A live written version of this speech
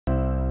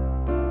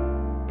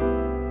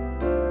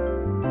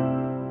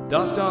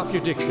Dust off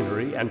your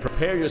dictionary and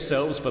prepare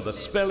yourselves for the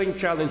spelling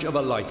challenge of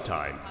a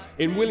lifetime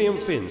in William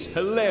Finn's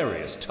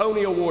hilarious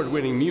Tony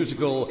Award-winning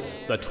musical,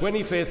 the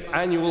 25th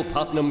Annual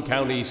Putnam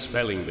County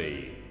Spelling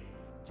Bee.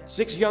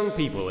 6 young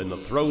people in the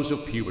throes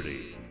of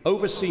puberty,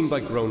 overseen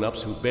by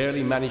grown-ups who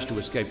barely manage to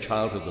escape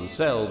childhood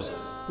themselves,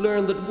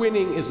 learn that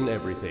winning isn't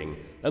everything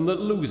and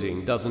that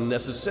losing doesn't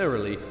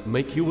necessarily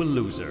make you a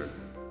loser.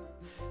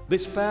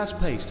 This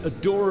fast-paced,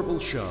 adorable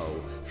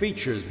show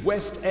features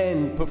West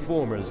End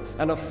performers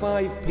and a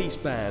 5-piece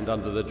band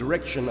under the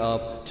direction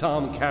of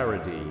Tom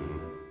Carradine.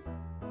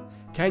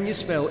 Can you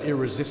spell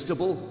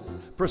irresistible?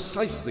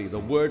 Precisely the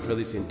word for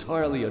this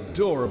entirely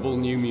adorable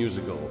new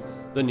musical,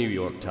 the New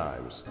York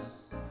Times.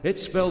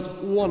 It's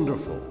spelled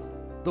wonderful,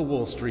 the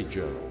Wall Street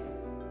Journal.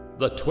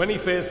 The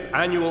 25th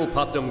Annual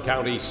Putnam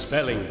County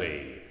Spelling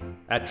Bee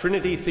at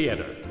Trinity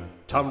Theatre,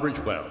 Tunbridge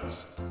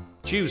Wells.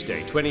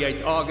 Tuesday,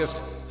 28th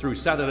August through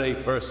Saturday,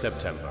 1st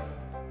September.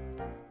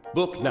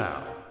 Book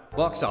now.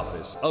 Box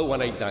office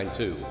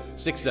 01892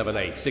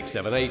 678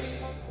 678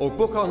 or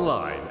book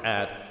online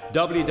at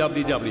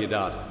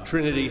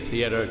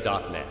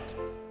www.trinitytheatre.net.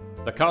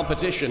 The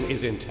competition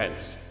is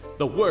intense.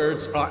 The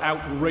words are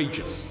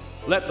outrageous.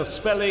 Let the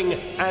spelling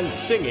and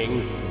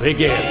singing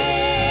begin.